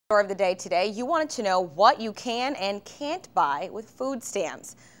Of the day today, you wanted to know what you can and can't buy with food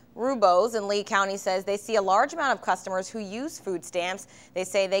stamps. Rubos in Lee County says they see a large amount of customers who use food stamps. They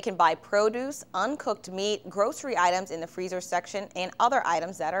say they can buy produce, uncooked meat, grocery items in the freezer section, and other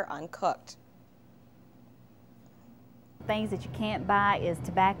items that are uncooked. Things that you can't buy is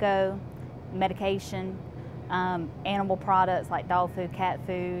tobacco, medication, animal products like dog food, cat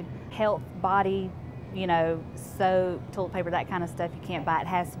food, health, body, soap, toilet paper, that kind of stuff you can't buy. It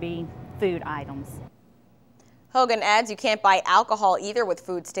has to be food items. Hogan adds you can't buy alcohol either with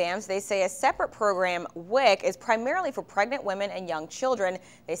food stamps. They say a separate program, WIC, is primarily for pregnant women and young children.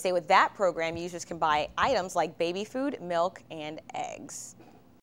 They say with that program, users can buy items like baby food, milk, and eggs.